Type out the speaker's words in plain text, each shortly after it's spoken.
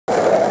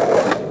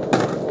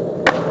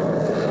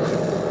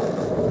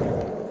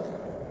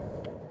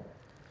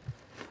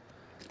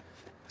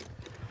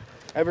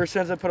Ever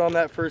since I put on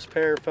that first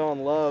pair, fell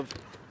in love.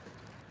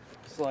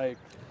 It's like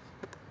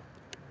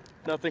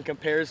nothing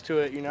compares to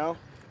it, you know?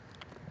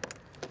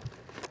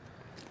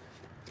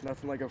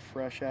 Nothing like a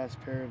fresh ass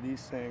pair of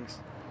these things.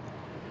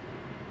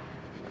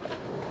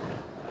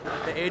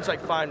 They age like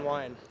fine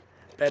wine,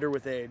 better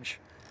with age.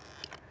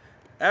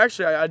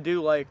 Actually, I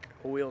do like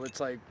a wheel that's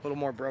like a little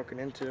more broken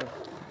into.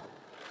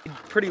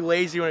 Pretty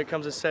lazy when it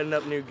comes to setting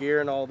up new gear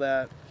and all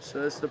that.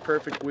 So this is the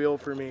perfect wheel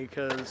for me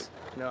because,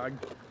 you know,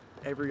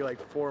 every like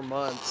 4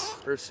 months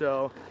or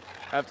so,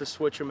 I have to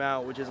switch them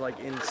out, which is like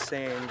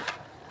insane.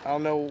 I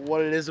don't know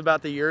what it is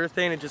about the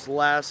urethane. It just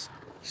lasts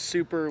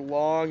super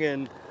long,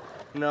 and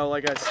you know,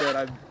 like I said,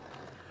 I'm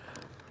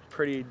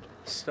pretty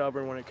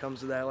stubborn when it comes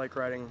to that. I like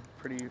riding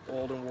pretty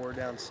old and wore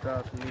down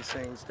stuff, and these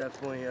things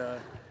definitely,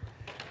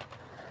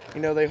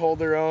 you know, they hold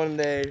their own.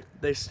 They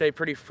stay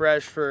pretty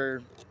fresh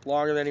for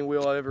longer than any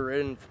wheel I've ever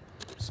ridden,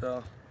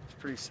 so it's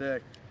pretty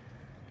sick.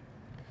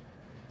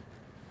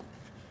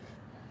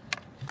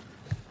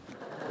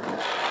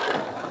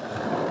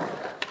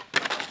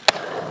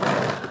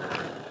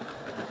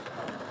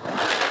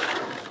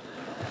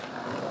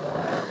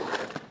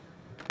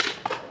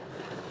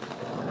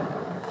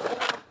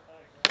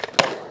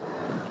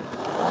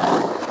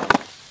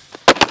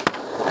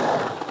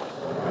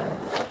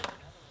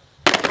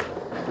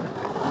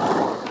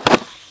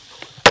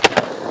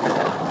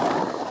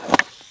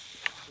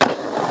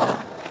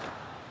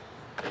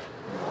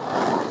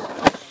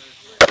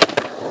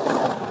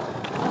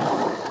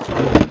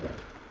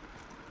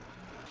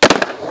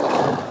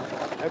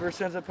 Ever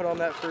since I put on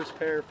that first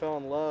pair, fell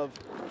in love.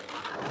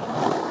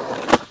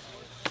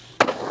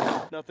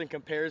 Nothing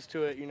compares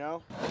to it, you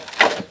know?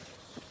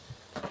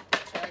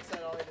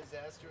 Backside Ollie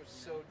disaster was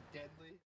so dead.